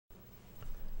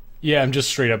Yeah, I'm just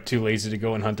straight up too lazy to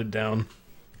go and hunt it down.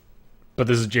 But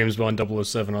this is James Bond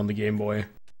 007 on the Game Boy.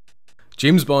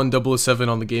 James Bond 007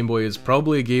 on the Game Boy is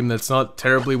probably a game that's not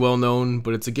terribly well known,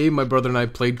 but it's a game my brother and I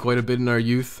played quite a bit in our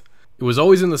youth. It was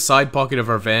always in the side pocket of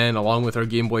our van, along with our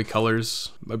Game Boy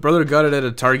Colors. My brother got it at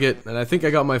a Target, and I think I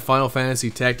got my Final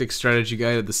Fantasy Tactics Strategy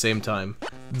Guide at the same time.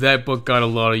 That book got a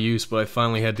lot of use, but I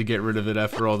finally had to get rid of it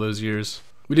after all those years.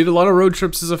 We did a lot of road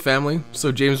trips as a family,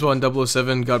 so James Bond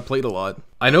 007 got played a lot.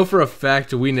 I know for a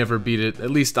fact we never beat it, at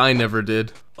least I never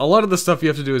did. A lot of the stuff you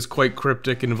have to do is quite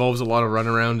cryptic and involves a lot of run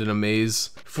around in a maze.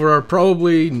 For our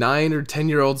probably 9 or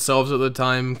 10-year-old selves at the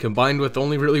time, combined with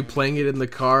only really playing it in the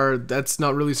car, that's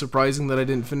not really surprising that I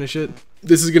didn't finish it.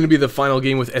 This is going to be the final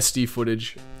game with SD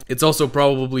footage. It's also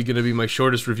probably going to be my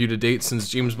shortest review to date since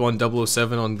James Bond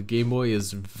 007 on the Game Boy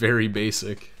is very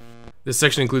basic. This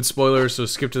section includes spoilers, so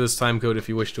skip to this time code if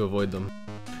you wish to avoid them.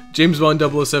 James Bond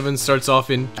 007 starts off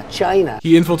in China.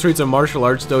 He infiltrates a martial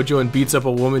arts dojo and beats up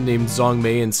a woman named Zong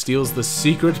Mei and steals the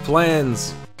secret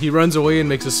plans. He runs away and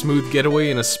makes a smooth getaway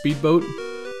in a speedboat.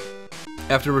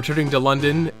 After returning to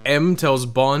London, M tells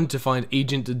Bond to find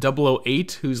Agent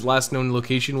 008, whose last known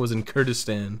location was in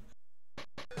Kurdistan.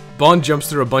 Bond jumps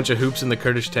through a bunch of hoops in the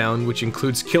Kurdish town, which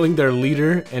includes killing their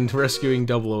leader and rescuing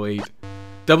 008.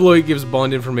 008 gives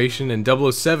Bond information, and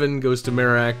 007 goes to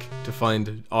Merak to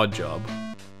find Oddjob.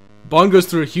 Bond goes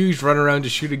through a huge runaround to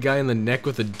shoot a guy in the neck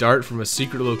with a dart from a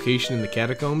secret location in the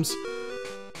catacombs.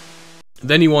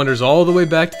 Then he wanders all the way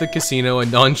back to the casino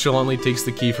and nonchalantly takes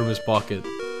the key from his pocket.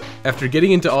 After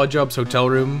getting into Oddjob's hotel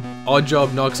room,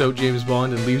 Oddjob knocks out James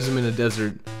Bond and leaves him in a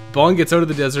desert. Bond gets out of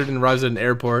the desert and arrives at an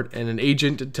airport, and an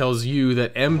agent tells you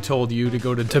that M told you to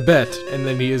go to Tibet, and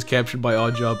then he is captured by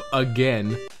Oddjob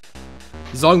again.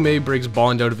 Zong Mei breaks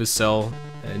Bond out of his cell,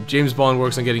 and James Bond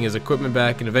works on getting his equipment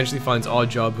back and eventually finds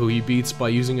Oddjob, who he beats by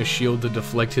using a shield to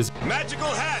deflect his magical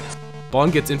hat.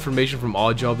 Bond gets information from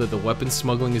Oddjob that the weapons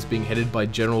smuggling is being headed by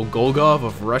General Golgov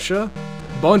of Russia.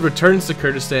 Bond returns to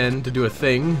Kurdistan to do a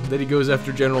thing, then he goes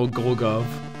after General Golgov.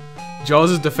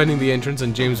 Jaws is defending the entrance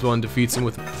and James Bond defeats him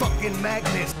with fucking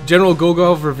magnets. General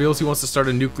Golgov reveals he wants to start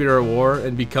a nuclear war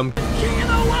and become king of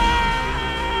the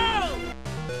world!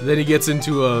 Then he gets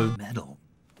into a metal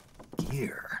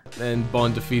gear, and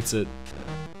Bond defeats it.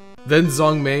 Then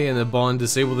Zong Mei and the Bond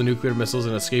disable the nuclear missiles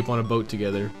and escape on a boat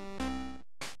together.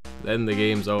 Then the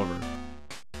game's over.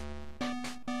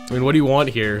 I mean, what do you want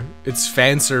here? It's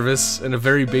fan service and a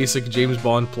very basic James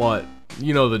Bond plot.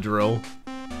 You know the drill.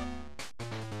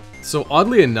 So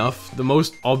oddly enough, the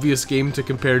most obvious game to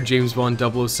compare James Bond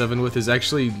 007 with is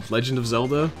actually Legend of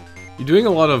Zelda. You're doing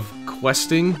a lot of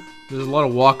questing. There's a lot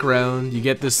of walk around, you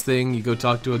get this thing, you go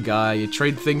talk to a guy, you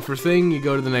trade thing for thing, you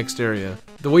go to the next area.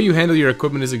 The way you handle your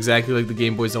equipment is exactly like the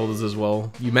Game Boy Zeldas as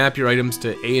well. You map your items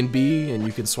to A and B, and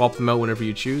you can swap them out whenever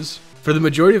you choose. For the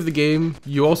majority of the game,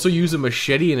 you also use a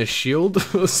machete and a shield,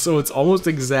 so it's almost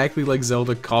exactly like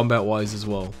Zelda combat-wise as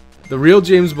well. The real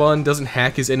James Bond doesn't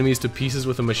hack his enemies to pieces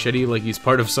with a machete like he's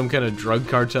part of some kind of drug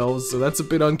cartel, so that's a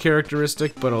bit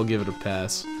uncharacteristic, but I'll give it a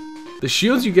pass. The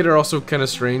shields you get are also kinda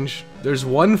strange. There's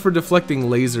one for deflecting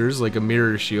lasers, like a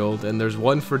mirror shield, and there's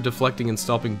one for deflecting and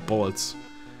stopping bullets.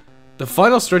 The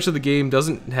final stretch of the game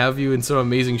doesn't have you in some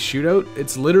amazing shootout,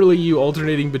 it's literally you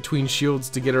alternating between shields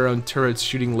to get around turrets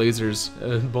shooting lasers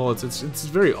and bullets. It's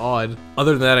very odd.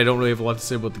 Other than that, I don't really have a lot to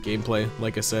say about the gameplay.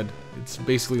 Like I said, it's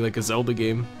basically like a Zelda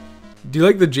game. Do you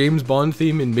like the James Bond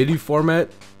theme in MIDI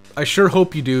format? I sure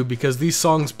hope you do, because these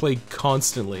songs play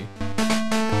constantly.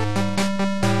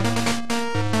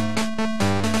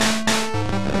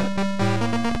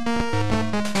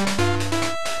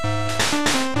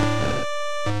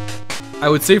 I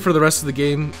would say for the rest of the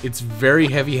game, it's very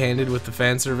heavy-handed with the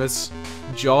fan service.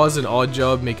 Jaws and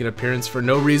Oddjob make an appearance for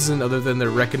no reason other than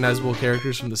they're recognizable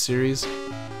characters from the series.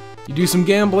 You do some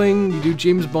gambling, you do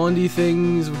James Bond-y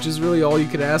things, which is really all you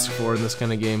could ask for in this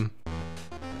kind of game.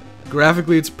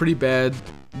 Graphically, it's pretty bad.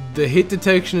 The hit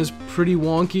detection is pretty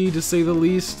wonky, to say the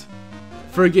least.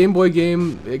 For a Game Boy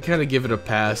game, I kinda give it a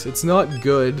pass. It's not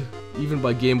good, even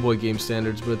by Game Boy game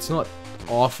standards, but it's not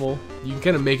awful. You can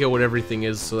kind of make out what everything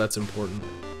is, so that's important.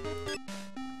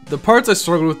 The parts I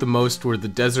struggled with the most were the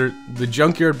desert, the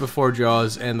junkyard before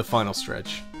Jaws, and the final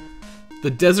stretch. The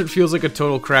desert feels like a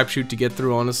total crapshoot to get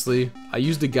through, honestly. I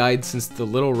used a guide since the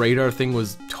little radar thing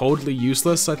was totally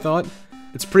useless, I thought.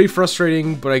 It's pretty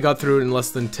frustrating, but I got through it in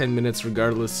less than 10 minutes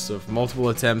regardless of multiple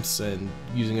attempts and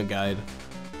using a guide.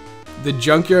 The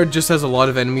junkyard just has a lot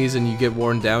of enemies and you get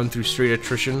worn down through straight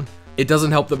attrition. It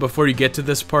doesn't help that before you get to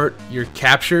this part, you're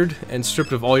captured and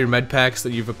stripped of all your med packs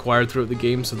that you've acquired throughout the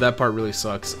game, so that part really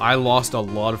sucks. I lost a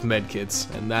lot of med kits,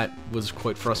 and that was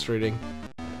quite frustrating.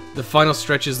 The final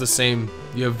stretch is the same.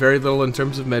 You have very little in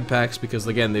terms of med packs because,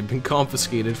 again, they've been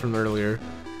confiscated from earlier.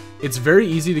 It's very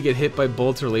easy to get hit by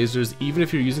bullets or lasers even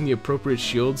if you're using the appropriate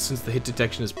shields, since the hit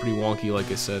detection is pretty wonky,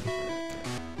 like I said.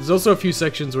 There's also a few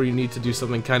sections where you need to do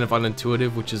something kind of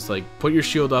unintuitive, which is like put your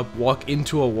shield up, walk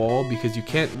into a wall, because you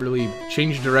can't really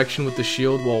change direction with the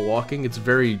shield while walking. It's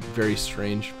very, very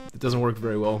strange. It doesn't work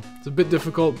very well. It's a bit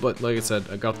difficult, but like I said,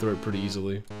 I got through it pretty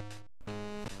easily.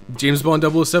 James Bond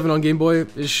 007 on Game Boy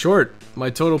is short. My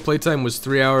total playtime was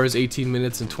 3 hours, 18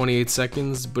 minutes, and 28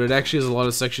 seconds, but it actually has a lot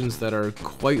of sections that are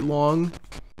quite long.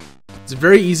 It's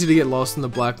very easy to get lost in the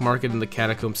black market and the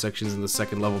catacomb sections in the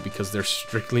second level because they're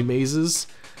strictly mazes.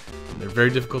 They're very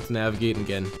difficult to navigate, and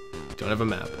again, don't have a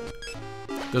map.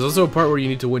 There's also a part where you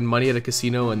need to win money at a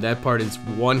casino, and that part is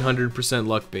 100%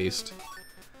 luck-based.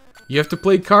 You have to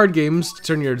play card games to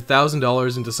turn your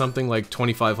 $1,000 into something like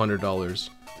 $2,500.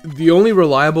 The only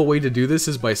reliable way to do this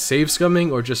is by save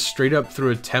scumming or just straight up through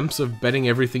attempts of betting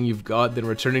everything you've got, then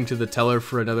returning to the teller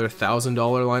for another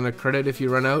 $1,000 line of credit if you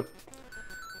run out.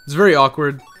 It's very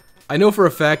awkward. I know for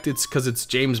a fact it's because it's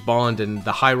James Bond and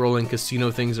the high-rolling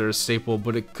casino things are a staple,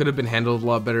 but it could have been handled a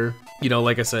lot better. You know,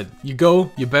 like I said, you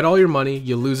go, you bet all your money,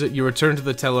 you lose it, you return to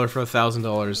the teller for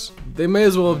 $1,000. They may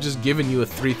as well have just given you a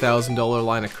 $3,000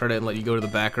 line of credit and let you go to the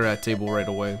baccarat table right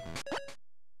away.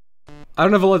 I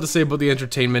don't have a lot to say about the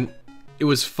entertainment. It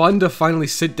was fun to finally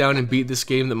sit down and beat this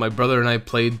game that my brother and I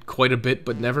played quite a bit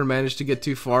but never managed to get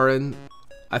too far in.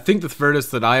 I think the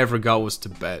furthest that I ever got was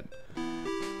Tibet.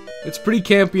 It's pretty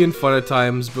campy and fun at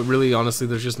times, but really honestly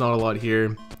there's just not a lot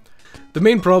here. The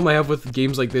main problem I have with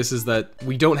games like this is that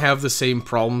we don't have the same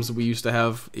problems that we used to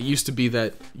have. It used to be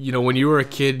that, you know, when you were a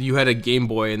kid, you had a Game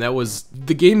Boy, and that was...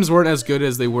 the games weren't as good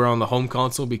as they were on the home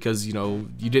console because, you know,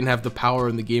 you didn't have the power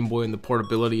in the Game Boy and the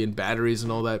portability and batteries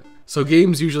and all that. So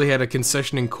games usually had a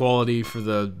concession in quality for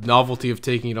the novelty of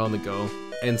taking it on the go.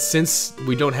 And since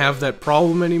we don't have that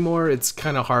problem anymore, it's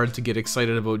kind of hard to get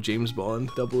excited about James Bond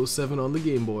 007 on the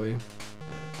Game Boy.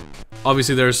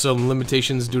 Obviously there are some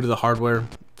limitations due to the hardware.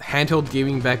 Handheld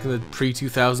gaming back in the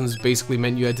pre-2000s basically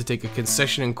meant you had to take a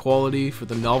concession in quality for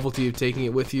the novelty of taking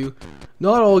it with you.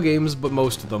 Not all games, but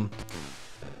most of them.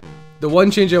 The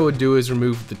one change I would do is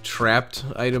remove the trapped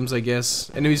items, I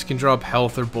guess. Enemies can drop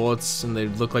health or bullets and they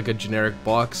look like a generic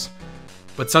box.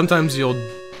 But sometimes you'll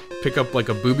pick up like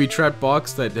a booby-trapped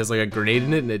box that has like a grenade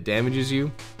in it and it damages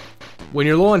you. When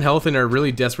you're low on health and are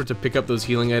really desperate to pick up those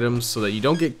healing items so that you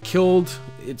don't get killed,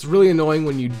 it's really annoying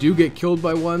when you do get killed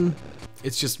by one.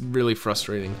 It's just really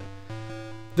frustrating.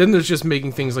 Then there's just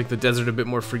making things like the desert a bit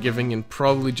more forgiving and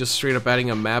probably just straight up adding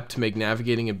a map to make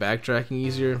navigating and backtracking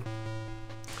easier.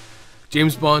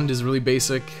 James Bond is really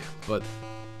basic, but,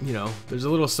 you know, there's a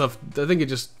little stuff, I think it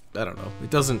just, I don't know,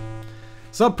 it doesn't,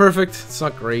 it's not perfect, it's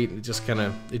not great, it just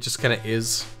kinda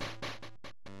is.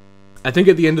 I think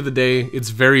at the end of the day, it's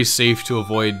very safe to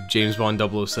avoid James Bond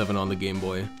 007 on the Game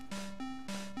Boy.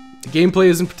 The gameplay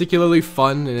isn't particularly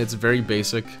fun and it's very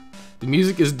basic. The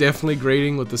music is definitely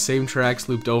grating with the same tracks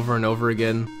looped over and over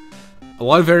again. A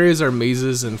lot of areas are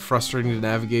mazes and frustrating to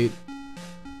navigate.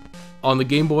 On the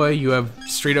Game Boy, you have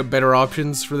straight up better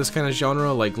options for this kind of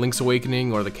genre, like Link's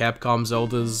Awakening or the Capcom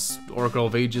Zeldas, Oracle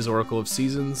of Ages, Oracle of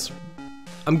Seasons.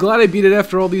 I'm glad I beat it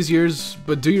after all these years,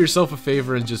 but do yourself a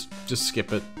favor and just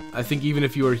skip it. I think even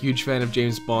if you were a huge fan of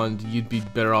James Bond, you'd be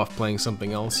better off playing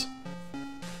something else.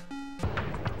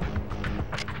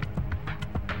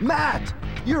 Matt!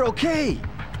 You're okay!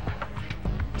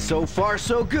 So far,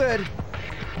 so good.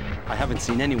 I haven't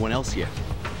seen anyone else yet.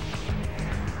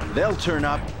 They'll turn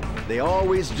up. They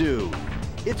always do.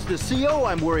 It's the CO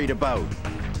I'm worried about.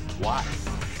 Why?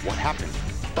 What happened?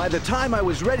 By the time I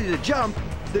was ready to jump,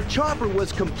 the chopper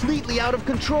was completely out of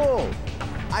control.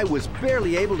 I was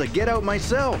barely able to get out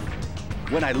myself.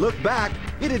 When I looked back,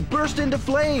 it had burst into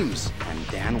flames. And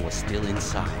Dan was still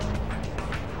inside.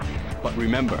 But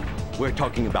remember, we're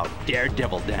talking about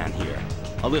Daredevil Dan here.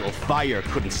 A little fire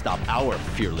couldn't stop our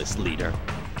fearless leader.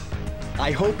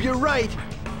 I hope you're right.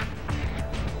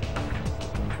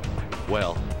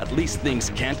 Well, at least things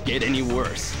can't get any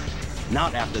worse.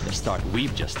 Not after the start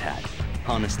we've just had.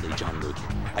 Honestly, Jean-Luc,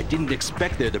 I didn't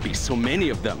expect there to be so many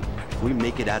of them. If we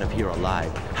make it out of here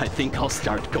alive, I think I'll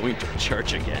start going to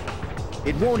church again.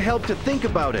 It won't help to think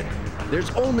about it. There's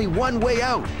only one way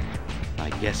out. I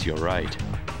guess you're right.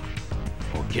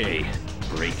 Okay,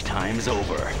 break time's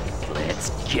over.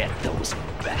 Let's get those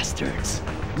bastards.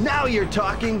 Now you're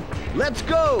talking. Let's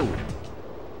go!